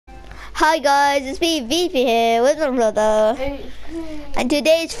Hi guys, it's me VP here with my brother. And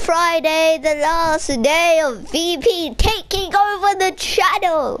today's Friday, the last day of VP taking over the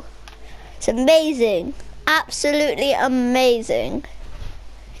channel. It's amazing. Absolutely amazing.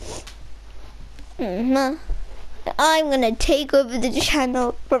 I'm gonna take over the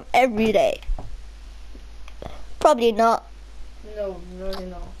channel from every day. Probably not. No, really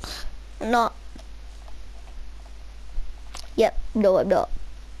not. Not. Yep, no I'm not.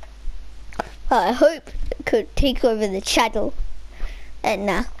 But I hope I could take over the channel. And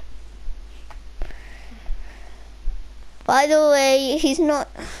nah. By the way, he's not.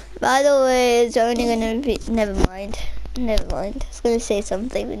 By the way, it's only gonna be. Never mind. Never mind. I was gonna say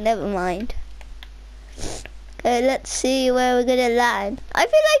something, but never mind. Okay, let's see where we're gonna land. I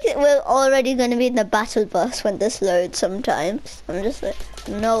feel like we're already gonna be in the battle bus when this loads sometimes. I'm just like,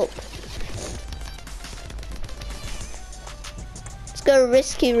 nope. Let's go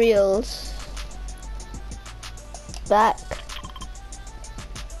risky reels. Back.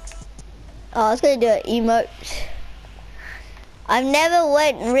 Oh, I was gonna do an emote. I've never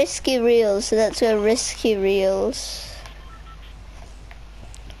went risky reels, so let's go risky reels.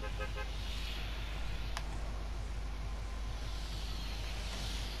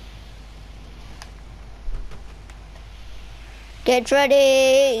 Get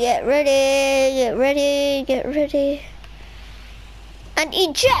ready, get ready, get ready, get ready. And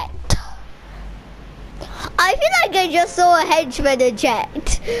eject. I feel like I just saw a henchman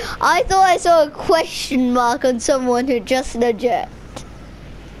eject. I thought I saw a question mark on someone who just eject.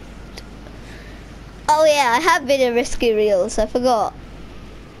 Oh yeah, I have been in risky reels, I forgot.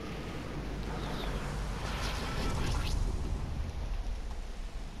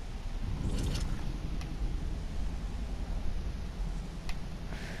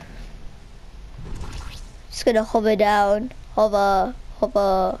 Just gonna hover down, hover,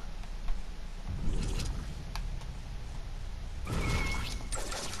 hover.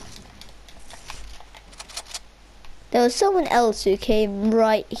 There was someone else who came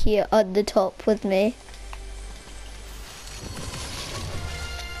right here on the top with me.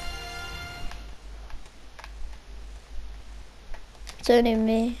 It's only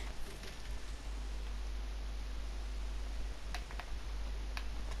me.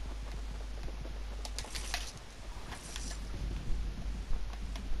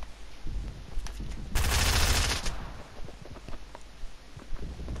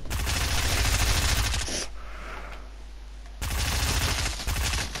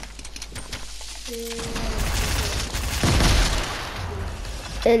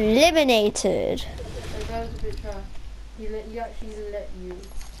 Eliminated. That guy was a bit trash. He actually let you.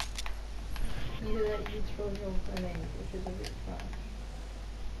 He let you throw your grenade, which is a bit trash.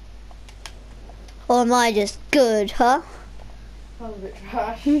 Or am I just good, huh? That was a bit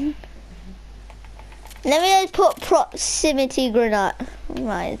trash. Let me just put proximity grenade.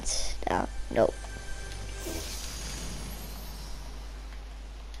 Right down. Nope.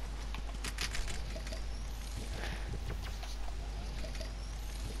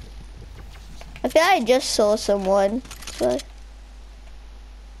 I feel like I just saw someone. So.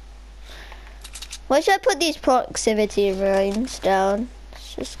 Where should I put these proximity mines down?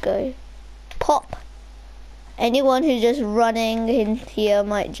 Let's just go. Pop. Anyone who's just running in here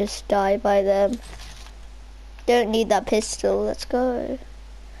might just die by them. Don't need that pistol. Let's go.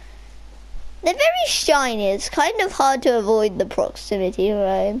 They're very shiny. It's kind of hard to avoid the proximity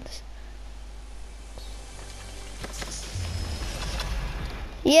mines.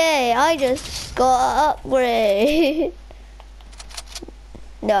 Yay, I just got an upgrade.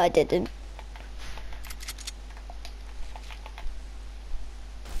 No, I didn't.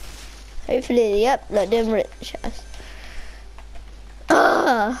 Hopefully, yep, let them rich us.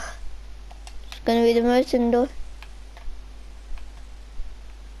 Ah, it's gonna be the most indoor.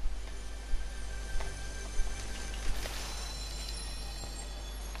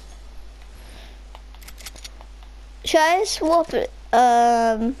 Should I swap it?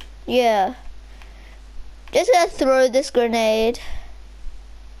 Yeah. Just gonna throw this grenade.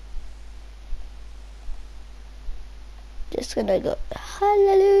 Just gonna go,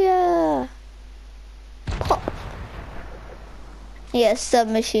 hallelujah. Pop. Yeah,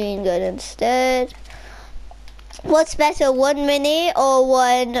 submachine gun instead. What's better, 1 mini or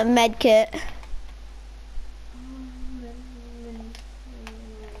 1 medkit?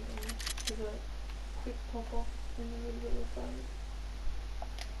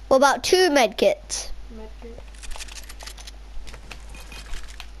 What about 2 medkits? Medkit.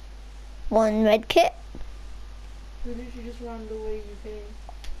 1 medkit? You literally just ran the way you came.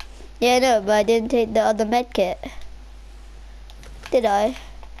 Yeah, no, but I didn't take the other medkit. Did I? Oh,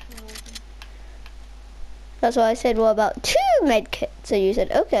 okay. That's why I said, what about 2 medkits? So you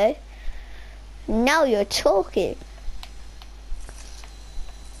said, okay. Now you're talking.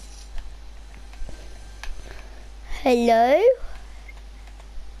 Hello?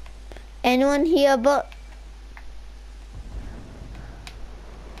 Anyone here but...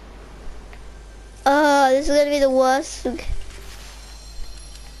 this is gonna be the worst.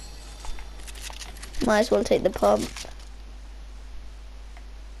 Might as well take the pump.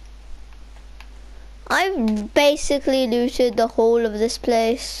 I've basically looted the whole of this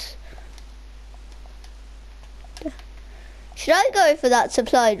place. Should I go for that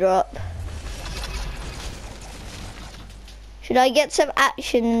supply drop? Should I get some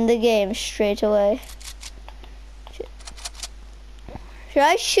action in the game straight away? Should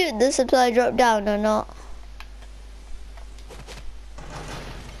I shoot the supply drop down or not?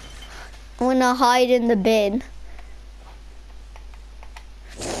 I'm gonna hide in the bin.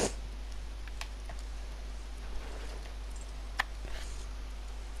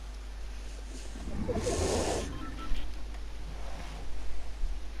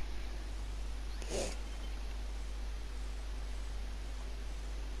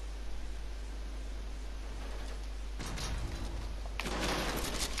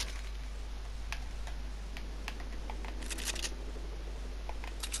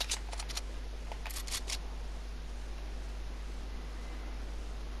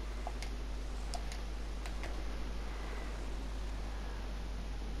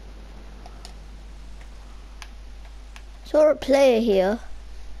 Saw a player here.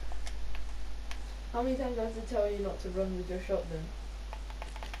 How many times do I have to tell you not to run with your shotgun?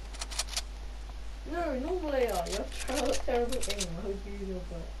 No, normal AR. You have terrible aim. I hope you know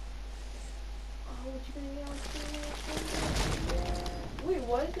that. Oh, what you gonna get on to? Wait,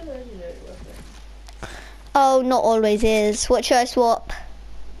 why is the legendary weapon? Oh, not always is. What should I swap?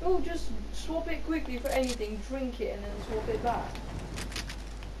 Oh, just swap it quickly for anything, drink it, and then swap it back.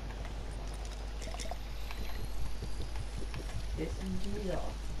 SMGs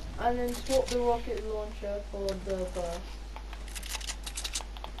are. And then swap the rocket launcher for the burst.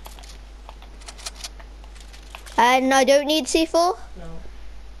 And I don't need C4? No.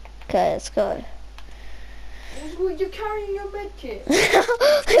 Okay, let's go. Well, you're carrying your medkit.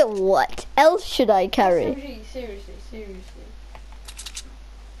 What else should I carry? SMG, seriously.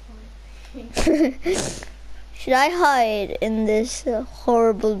 Should I hide in this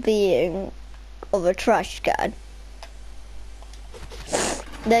horrible being of a trash can?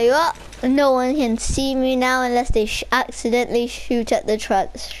 There you are. No one can see me now unless they accidentally shoot at the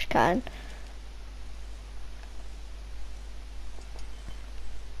trash can.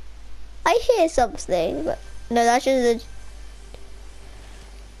 I hear something, but no, that's just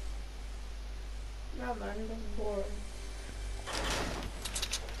No man, that's boring.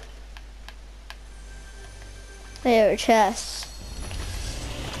 I hear a chest.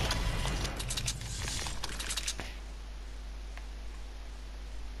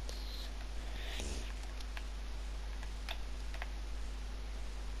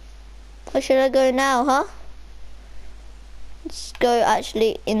 Where should I go now, huh? Let's go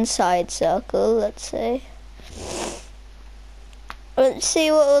actually inside circle, let's say. Let's see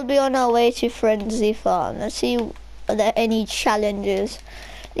what will be on our way to Frenzy Farm. Let's see, are there any challenges?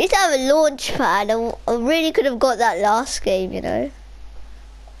 At least I have a launch pad. I really could have got that last game, you know.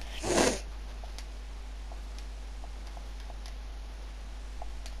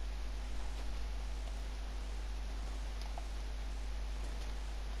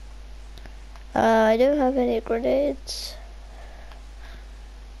 I don't have any grenades.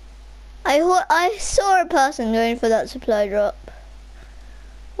 I saw a person going for that supply drop.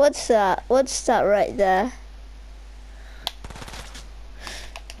 What's that? What's that right there?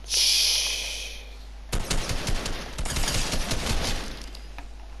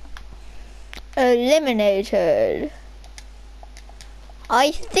 Eliminated.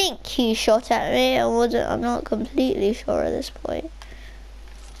 I think he shot at me. I'm not completely sure at this point.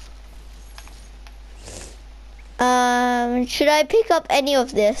 Should I pick up any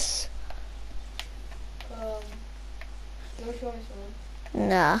of this? No choice, man.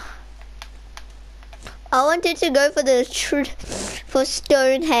 Nah. I wanted to go for the for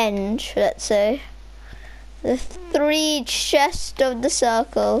Stonehenge, let's say. The 3 chests of the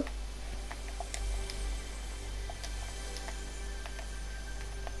circle.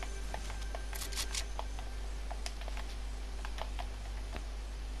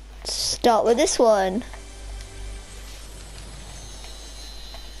 Start with this one.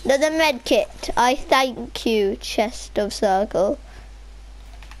 The med kit. I thank you, chest of circle.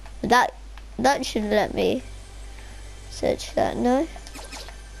 That should let me search that, no?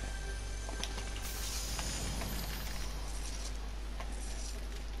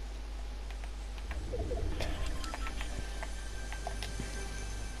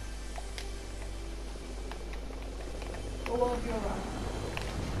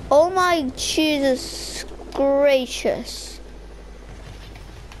 Oh my Jesus gracious.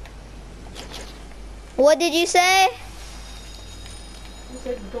 What did you say? You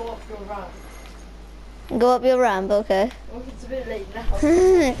said go up your ramp. Go up your ramp, okay. Well, it's a bit late now.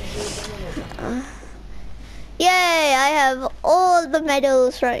 Yay, I have all the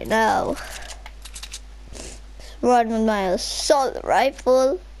medals right now. Run with my assault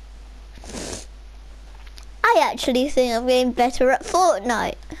rifle. I actually think I'm getting better at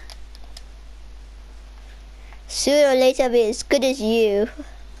Fortnite. Sooner or later I'll be as good as you.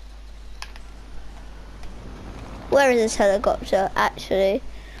 Where is this helicopter, actually?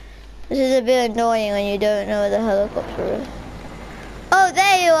 This is a bit annoying when you don't know where the helicopter is. Oh,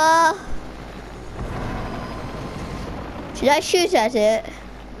 there you are! Should I shoot at it?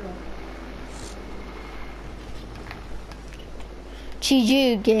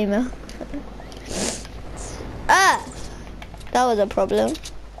 GG, gamer. Ah! That was a problem.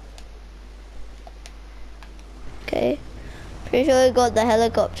 Okay. Pretty sure we got the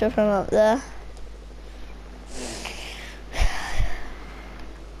helicopter from up there.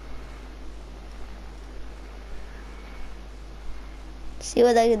 See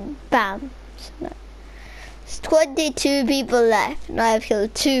what I can. Bam. There's 22 people left, and I have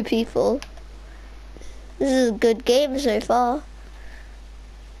killed 2 people. This is a good game so far.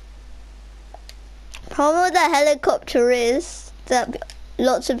 Problem with the helicopter is that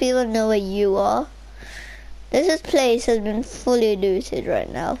lots of people know where you are. This place has been fully looted right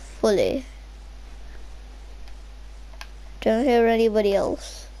now, fully. Don't hear anybody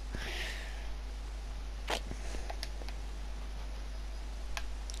else. I'm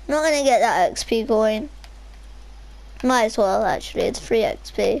not gonna get that XP coin. Might as well, actually, it's free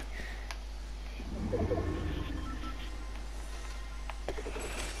XP.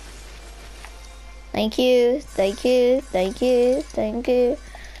 Thank you, thank you, thank you, thank you.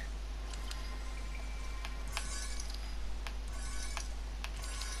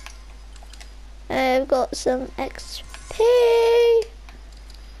 I've got some XP.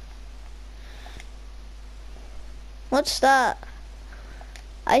 What's that?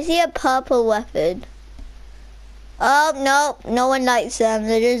 I see a purple weapon. Oh, no, no one likes them.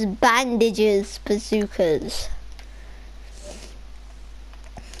 They're just bandages, bazookas.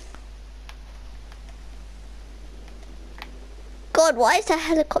 God, why is there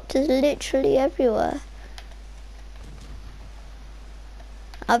helicopters literally everywhere?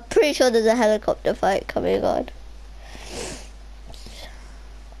 I'm pretty sure there's a helicopter fight coming on.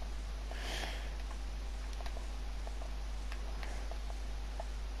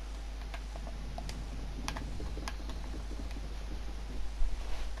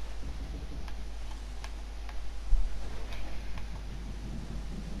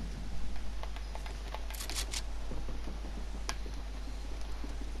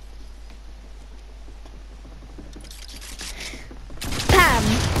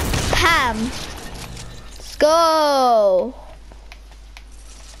 Pam! Let's go!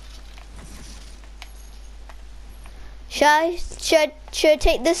 Should I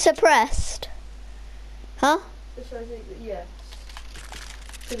take the suppressed? Huh? Should I take the, yes.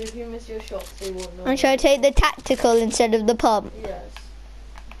 Because if you miss your shots, they won't know. And should I take the tactical instead of the pump? Yes.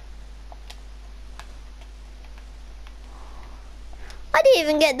 I didn't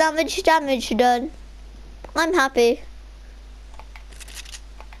even get that much damage done. I'm happy.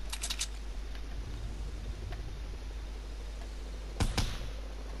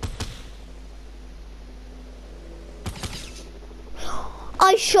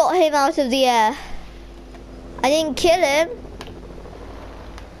 I shot him out of the air. I didn't kill him.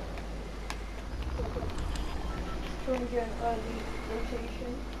 Try and get an early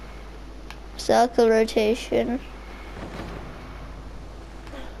rotation. Circle rotation.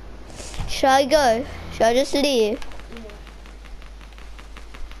 Should I go? Should I just leave? Yeah.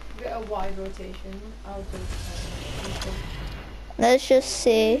 Get a wide rotation out of. Let's just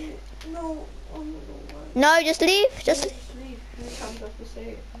see. No, No, just leave. Just leave.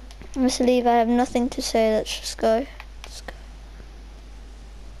 Let's leave. I have nothing to say. Let's just go. Let's go.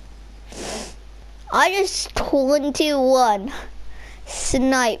 I just 21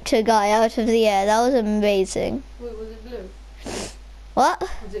 sniped a guy out of the air. That was amazing. Wait, was it blue? What?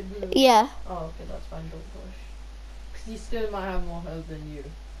 Was it blue? Yeah. Oh, okay, that's fine. Don't push. Because he still might have more health than you.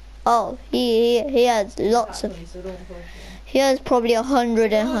 Oh, he has lots exactly, so don't push him. He has probably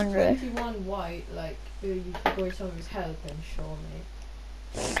 100 and 100. 100. 21 white, like, you could go some of his health and show me.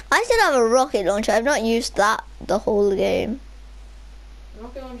 I still have a rocket launcher. I've not used that the whole game.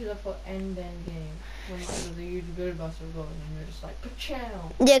 Rocket launchers are for end game. When like, the huge build buster goes and you're just like,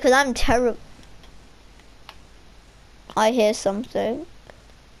 pa-chow. Yeah, because I'm terrible. I hear something.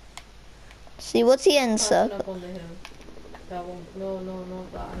 See, what's the Passing answer? up on the hill. That one. No,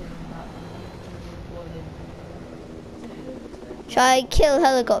 not that hill. That one. Should I kill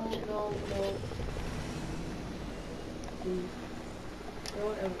helicopter? No. Please.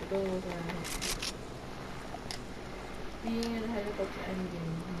 Don't go around. Being in a helicopter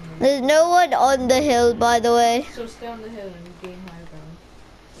ending. There's no one on the hill, by the way. So stay on the hill and gain high ground.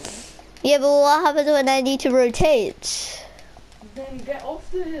 Yeah, but what happens when I need to rotate? Then get off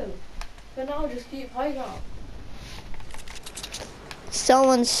the hill. For now, just keep high ground.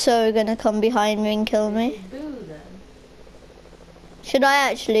 Someone's so gonna come behind me and kill me. Build then. Should I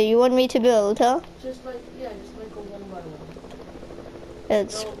actually? You want me to build, huh? Just like a one by one.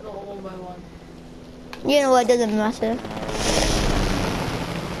 It's, No, not a one by one. you know what, doesn't matter.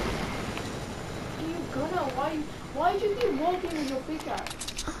 You gonna why do you keep walking with your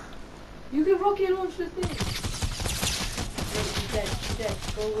pickaxe? You can rocket launch the thing. No, she's dead.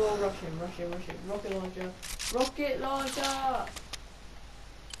 Go rush him. Rocket launcher.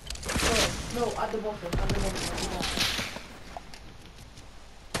 No, at the bottom.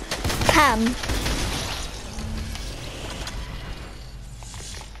 Cam.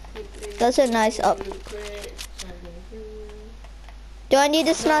 That's a nice up. Do I need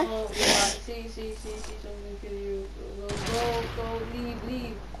a sniper? No, see, something kill you. Go,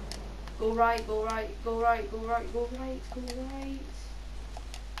 leave. Go right.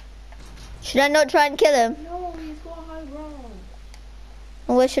 Should I not try and kill him? No, he's got high ground.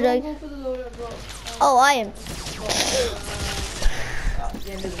 Where should I? Go for the loader drop. Oh, I am. That's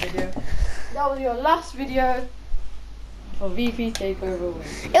the end of the video. That was your last video for VP Takeover win.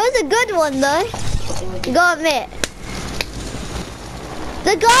 It was a good one though. Gotta admit.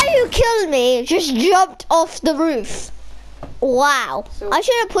 The guy who killed me just jumped off the roof. Wow. So- I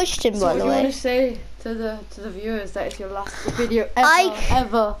should have pushed him, by What the do you want way. to say to the viewers that it's your last video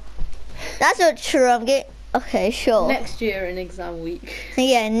ever? That's not true. I'm getting. Okay, sure. Next year in exam week.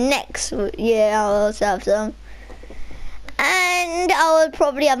 Yeah, next year I'll also have some. And I will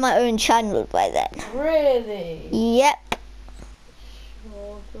probably have my own channel by then. Really? Yep.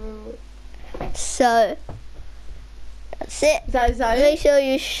 Oh, So that's it. Is that Make it? sure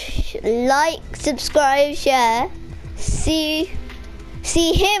you like, subscribe, share.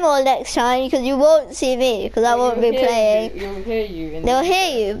 See him all next time because you won't see me because I won't be playing. You'll hear you. They'll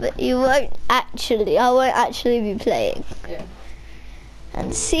hear you, but you won't actually. I won't actually be playing. Yeah.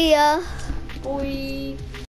 And see ya. Bye.